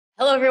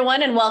Hello,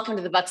 everyone, and welcome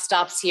to The Buck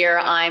Stops Here.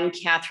 I'm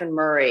Catherine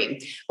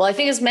Murray. Well, I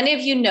think as many of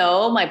you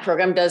know, my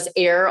program does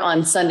air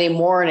on Sunday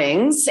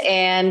mornings,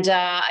 and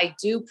I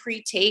do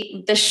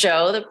pre-tape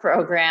the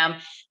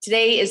program.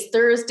 Today is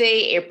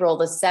Thursday, April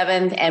the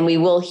 7th, and we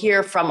will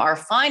hear from our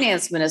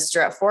finance minister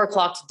at 4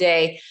 o'clock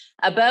today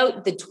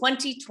about the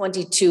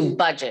 2022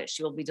 budget.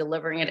 She will be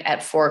delivering it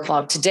at 4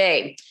 o'clock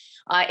today.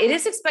 It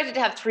is expected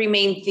to have three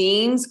main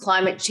themes: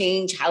 climate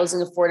change, housing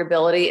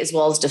affordability, as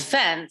well as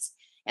defense.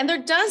 And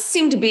there does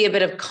seem to be a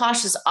bit of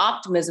cautious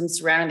optimism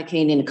surrounding the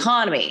Canadian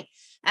economy.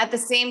 At the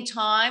same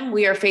time,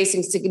 we are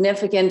facing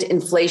significant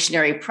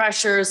inflationary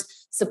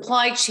pressures,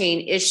 supply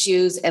chain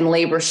issues, and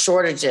labor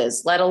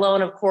shortages, let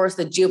alone, of course,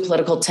 the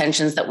geopolitical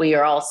tensions that we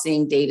are all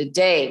seeing day to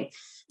day.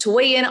 To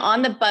weigh in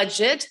on the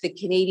budget, the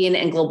Canadian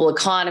and global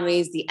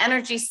economies, the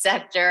energy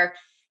sector,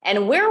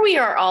 and where we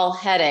are all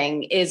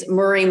heading is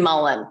Murray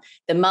Mullen,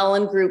 the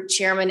Mullen Group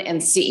chairman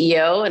and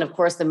CEO. And of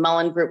course, the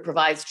Mullen Group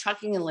provides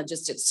trucking and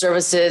logistics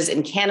services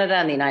in Canada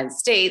and the United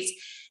States,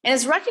 and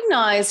is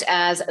recognized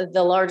as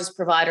the largest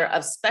provider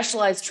of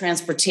specialized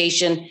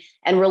transportation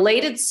and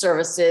related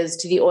services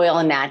to the oil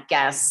and nat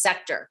gas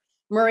sector.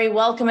 Murray,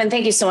 welcome, and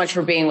thank you so much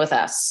for being with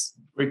us.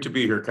 Great to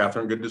be here,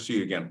 Catherine. Good to see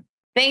you again.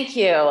 Thank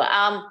you.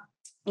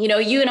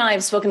 You and I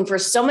have spoken for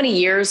so many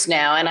years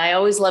now, and I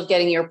always love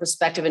getting your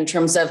perspective in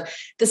terms of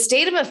the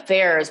state of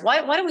affairs.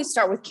 Why don't we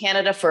start with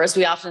Canada first?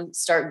 We often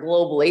start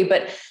globally,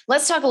 but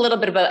let's talk a little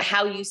bit about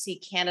how you see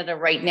Canada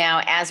right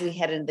now as we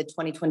head into the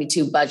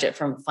 2022 budget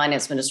from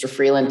Finance Minister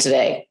Freeland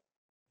today.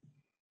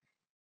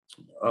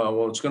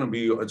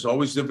 It's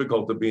always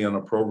difficult to be on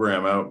a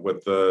program out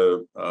with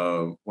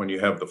when you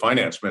have the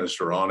finance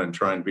minister on and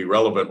try and be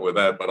relevant with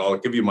that, but I'll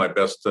give you my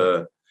best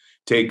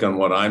take on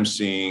what I'm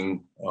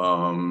seeing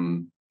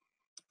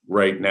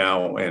right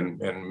now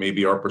and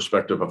maybe our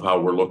perspective of how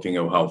we're looking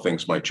at how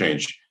things might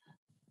change.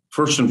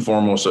 First and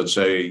foremost, I'd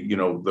say,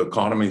 the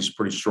economy is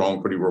pretty strong,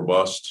 pretty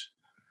robust.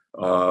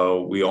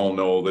 We all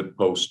know that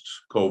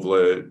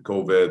post-COVID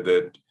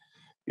that,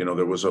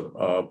 there was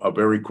a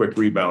very quick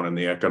rebound in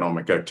the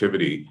economic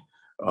activity.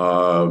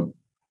 And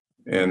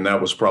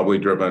that was probably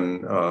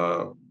driven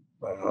a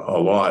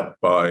lot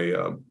by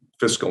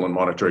fiscal and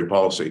monetary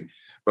policy.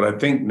 But I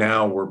think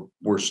now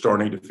we're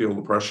starting to feel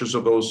the pressures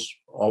of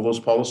all those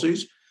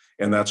policies,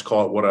 and that's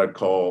what I'd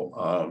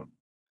call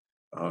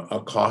a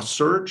cost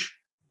surge.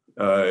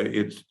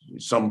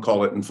 Some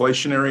call it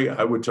inflationary.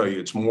 I would tell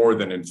you it's more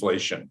than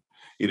inflation.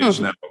 It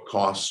is now a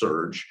cost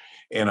surge,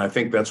 and I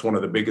think that's one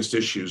of the biggest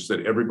issues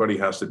that everybody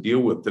has to deal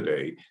with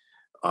today.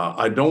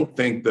 I don't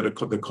think that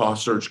the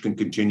cost surge can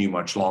continue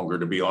much longer,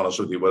 to be honest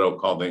with you, without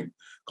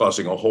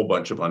causing a whole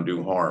bunch of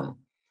undue harm.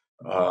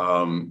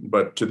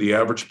 But to the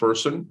average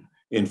person,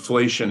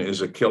 inflation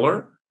is a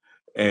killer,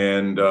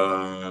 and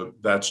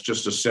that's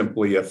just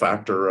simply a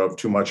factor of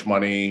too much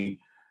money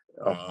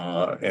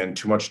and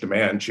too much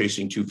demand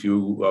chasing too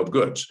few of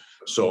goods.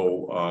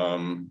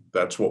 So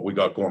that's what we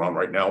got going on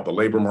right now. The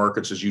labor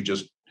markets, as you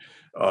just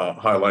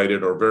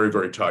highlighted, are very,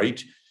 very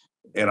tight.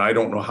 And I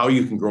don't know how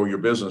you can grow your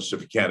business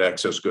if you can't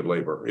access good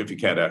labor, if you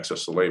can't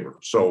access the labor.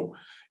 So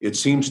it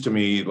seems to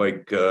me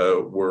like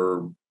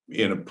we're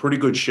in a pretty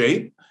good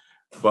shape,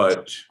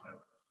 but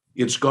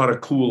it's got to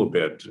cool a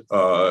bit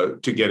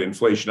to get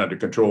inflation under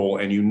control.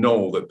 And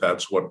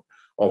that's what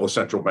all the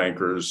central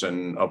bankers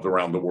and up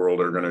around the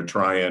world are going to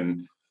try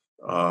and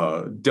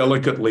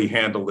delicately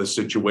handle this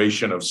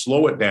situation of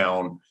slow it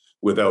down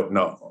without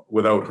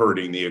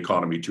hurting the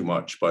economy too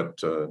much.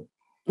 But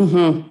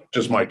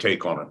just my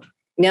take on it.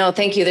 No,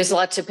 thank you. There's a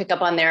lot to pick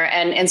up on there.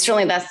 And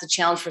certainly that's the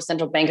challenge for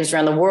central bankers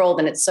around the world.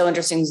 And it's so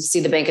interesting to see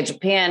the Bank of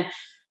Japan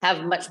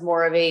have much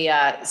more of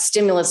a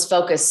stimulus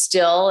focus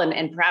still,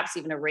 and perhaps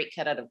even a rate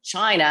cut out of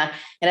China.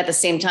 And at the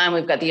same time,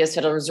 we've got the U.S.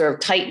 Federal Reserve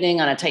tightening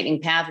on a tightening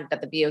path. We've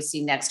got the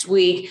BOC next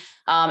week.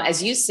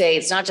 As you say,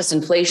 it's not just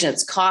inflation,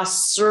 it's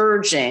cost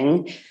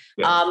surging.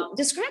 Yes.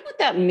 Describe what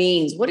that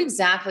means. What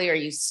exactly are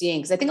you seeing?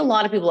 Because I think a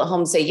lot of people at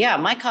home say, yeah,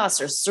 my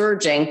costs are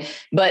surging,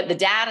 but the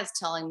data is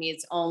telling me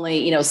it's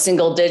only,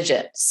 single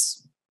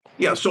digits.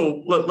 Yeah,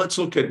 so let's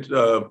look at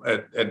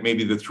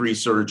maybe the three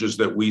surges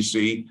that we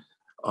see.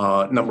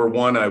 Number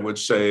one, I would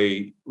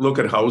say, look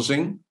at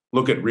housing,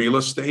 look at real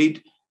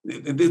estate.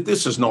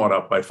 This is not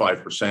up by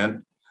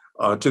 5%.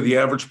 To the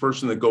average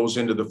person that goes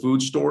into the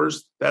food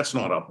stores, that's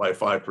not up by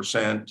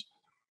 5%.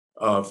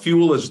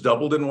 Fuel has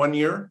doubled in 1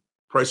 year.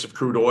 Price of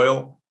crude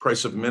oil,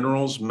 price of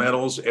minerals,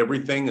 metals,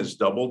 everything has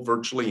doubled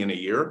virtually in a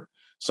year,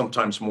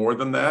 sometimes more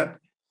than that.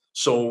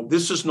 So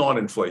this is not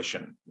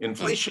inflation.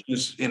 Inflation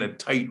is in a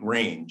tight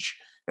range,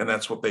 and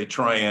that's what they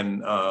try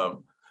and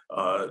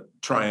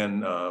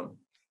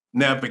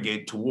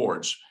navigate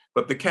towards.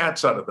 But the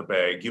cat's out of the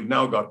bag. You've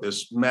now got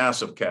this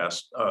massive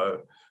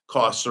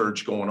cost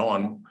surge going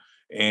on,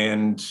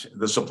 and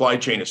the supply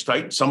chain is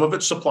tight. Some of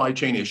it's supply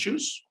chain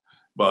issues,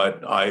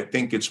 but I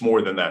think it's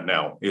more than that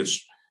now.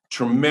 It's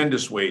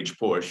tremendous wage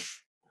push,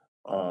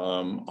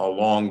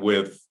 along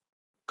with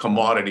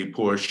commodity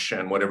push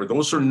and whatever.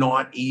 Those are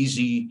not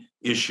easy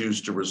issues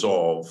to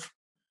resolve.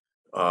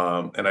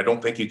 And I don't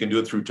think you can do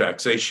it through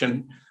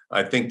taxation.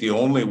 I think the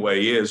only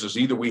way is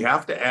either we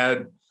have to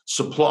add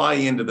supply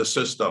into the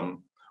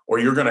system or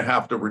you're going to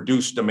have to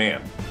reduce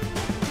demand.